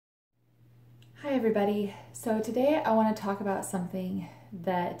everybody. So today I want to talk about something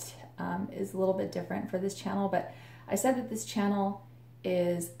that is a little bit different for this channel, but I said that this channel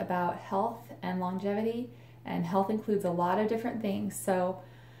is about health and longevity, and health includes a lot of different things. So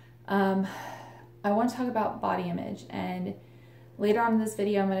I want to talk about body image, and later on in this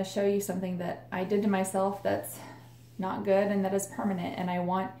video I'm going to show you something that I did to myself that's not good and that is permanent, and I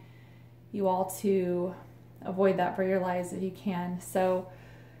want you all to avoid that for your lives if you can. So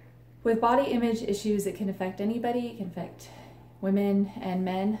with body image issues, it can affect anybody. It can affect women and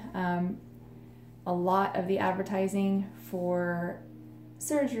men. A lot of the advertising for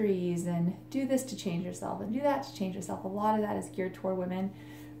surgeries and do this to change yourself and do that to change yourself, a lot of that is geared toward women,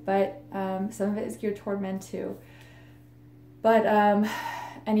 but some of it is geared toward men too. But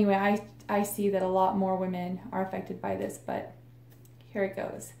anyway, I see that a lot more women are affected by this, but here it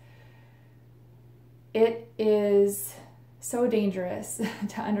goes. It is so dangerous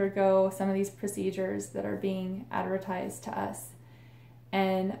to undergo some of these procedures that are being advertised to us.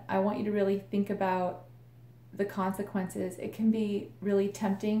 And I want you to really think about the consequences. It can be really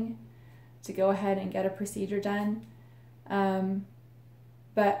tempting to go ahead and get a procedure done.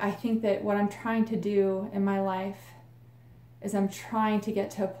 But I think that what I'm trying to do in my life is I'm trying to get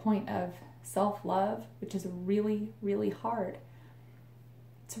to a point of self-love, which is really, really hard.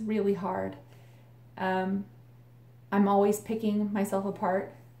 It's really hard. I'm always picking myself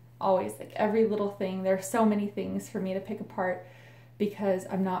apart, always, like every little thing. There are so many things for me to pick apart because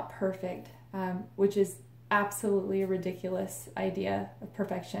I'm not perfect, which is absolutely a ridiculous idea of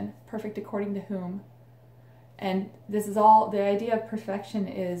perfection. Perfect according to whom? And this is all, the idea of perfection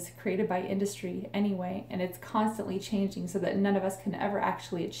is created by industry anyway, and it's constantly changing so that none of us can ever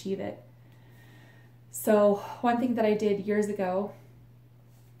actually achieve it. So one thing that I did years ago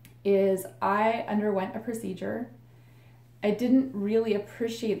is I underwent a procedure. I didn't really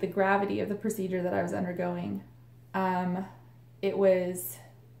appreciate the gravity of the procedure that I was undergoing. It was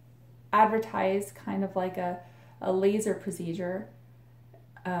advertised kind of like a laser procedure,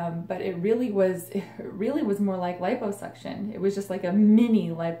 but it really was more like liposuction. It was just like a mini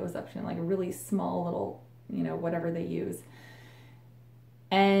liposuction, like a really small little, whatever they use.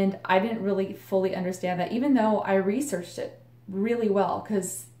 And I didn't really fully understand that, even though I researched it really well,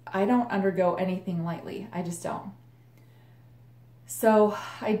 because I don't undergo anything lightly. I just don't. So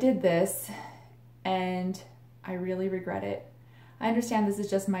I did this and I really regret it. I understand this is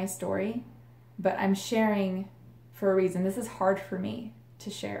just my story, but I'm sharing for a reason. This is hard for me to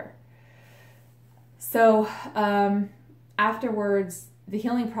share. So afterwards, the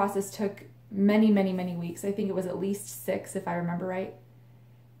healing process took many, many, many weeks. I think it was at least 6 if I remember right.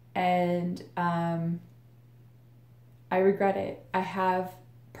 And I regret it. I have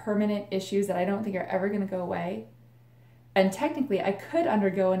permanent issues that I don't think are ever going to go away. And technically, I could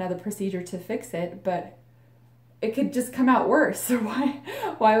undergo another procedure to fix it, but it could just come out worse. So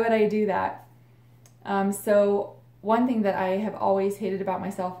why would I do that? So one thing that I have always hated about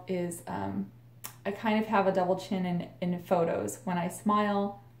myself is I kind of have a double chin in photos. When I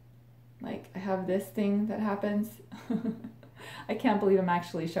smile, like I have this thing that happens. I can't believe I'm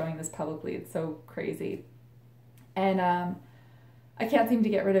actually showing this publicly. It's so crazy. And I can't seem to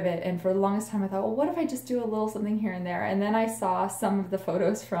get rid of it, and for the longest time I thought, well, what if I just do a little something here and there? And then I saw some of the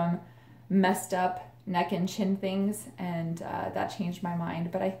photos from messed up neck and chin things, and that changed my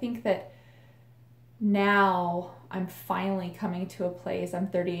mind. But I think that now I'm finally coming to a place, I'm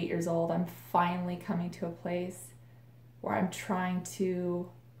 38 years old, I'm finally coming to a place where I'm trying to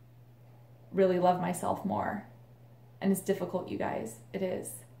really love myself more. And it's difficult, you guys, it is.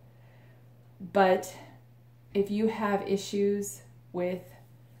 But if you have issues with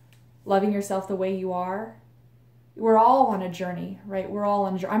loving yourself the way you are, we're all on a journey, right? We're all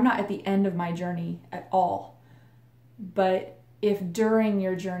on a journey. I'm not at the end of my journey at all. But if during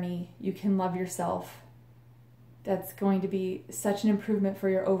your journey you can love yourself, that's going to be such an improvement for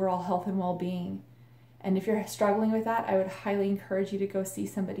your overall health and well-being. And if you're struggling with that, I would highly encourage you to go see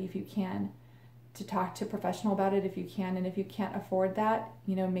somebody if you can, to talk to a professional about it if you can. And if you can't afford that,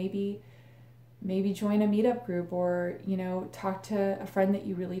 maybe join a meetup group, or, talk to a friend that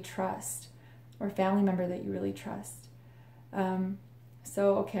you really trust, or a family member that you really trust.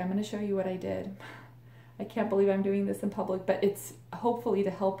 So, okay, I'm going to show you what I did. I can't believe I'm doing this in public, but it's hopefully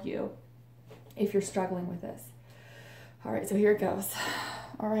to help you if you're struggling with this. All right, so here it goes.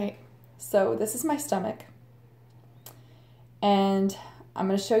 All right, so this is my stomach, and I'm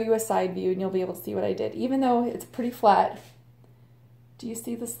going to show you a side view, and you'll be able to see what I did. Even though it's pretty flat, do you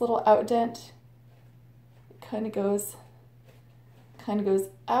see this little outdent? Kind of goes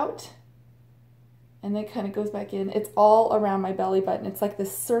out, and then it kind of goes back in. It's all around my belly button. It's like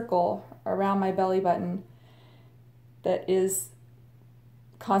this circle around my belly button that is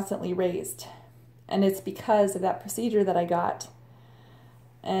constantly raised. And it's because of that procedure that I got.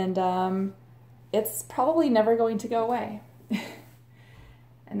 And it's probably never going to go away.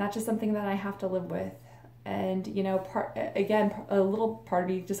 And that's just something that I have to live with. And, you know, a little part of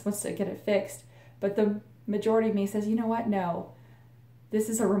me just wants to get it fixed. But the majority of me says, you know what? No. This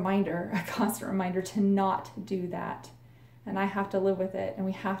is a reminder, a constant reminder to not do that. And I have to live with it. And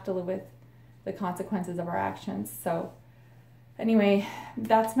we have to live with the consequences of our actions. So anyway,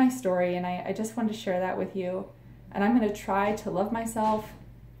 that's my story. And I just wanted to share that with you. And I'm going to try to love myself,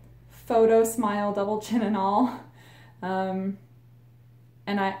 photo, smile, double chin and all. And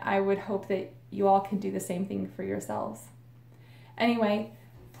I would hope that you all can do the same thing for yourselves. Anyway,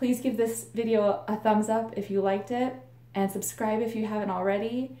 please give this video a thumbs up if you liked it, and subscribe if you haven't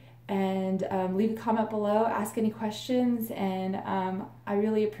already, and leave a comment below, ask any questions, and I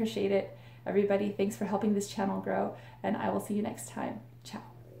really appreciate it. Everybody, thanks for helping this channel grow, and I will see you next time.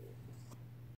 Ciao.